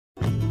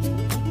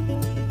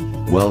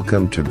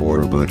Welcome to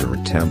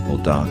Borobudur Temple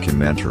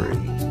documentary.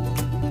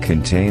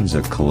 Contains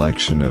a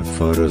collection of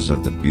photos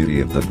of the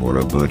beauty of the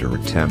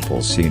Borobudur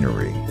Temple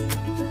scenery.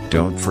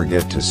 Don't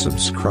forget to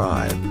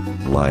subscribe,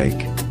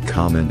 like,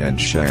 comment and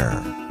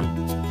share.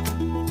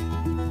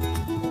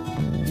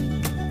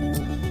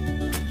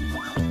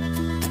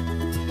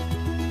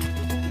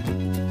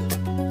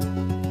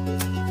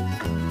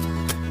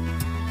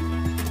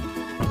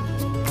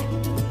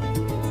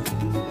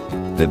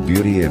 The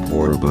beauty of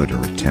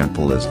Borobudur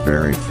Temple is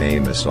very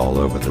famous all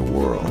over the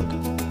world.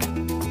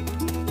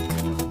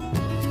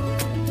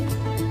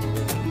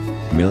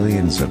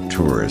 Millions of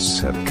tourists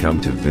have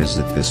come to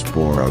visit this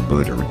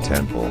Borobudur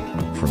Temple,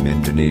 from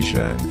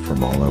Indonesia and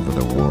from all over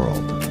the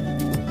world.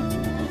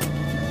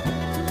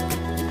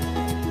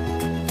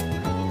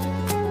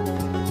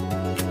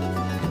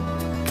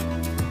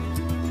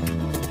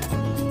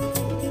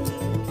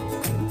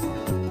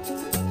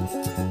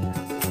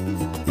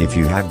 If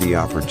you have the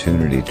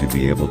opportunity to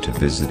be able to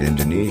visit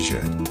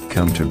Indonesia,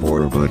 come to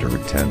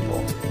Borobudur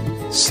Temple.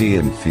 See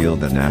and feel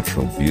the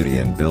natural beauty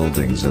and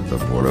buildings of the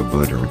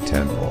Borobudur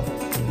Temple.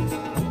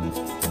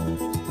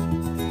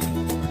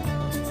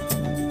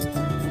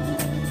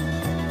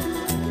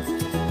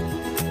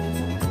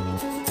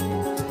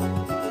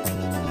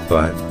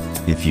 But,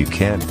 if you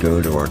can't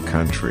go to our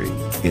country,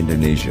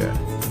 Indonesia,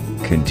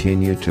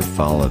 continue to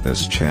follow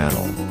this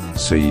channel,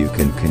 so you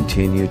can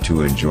continue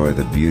to enjoy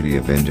the beauty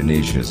of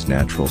Indonesia's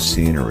natural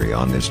scenery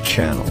on this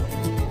channel.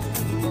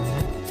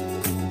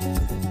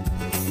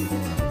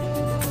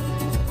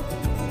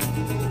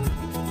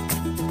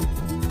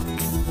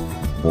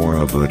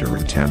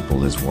 Borobudur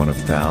Temple is one of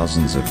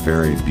thousands of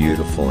very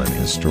beautiful and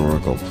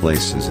historical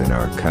places in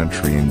our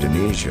country,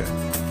 Indonesia.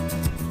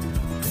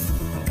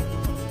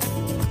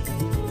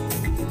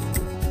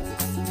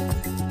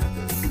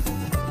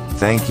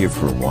 Thank you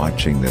for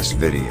watching this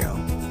video.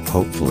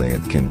 Hopefully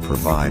it can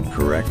provide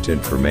correct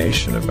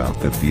information about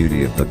the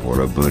beauty of the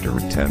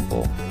Borobudur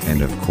Temple,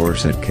 and of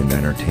course it can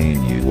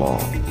entertain you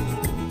all.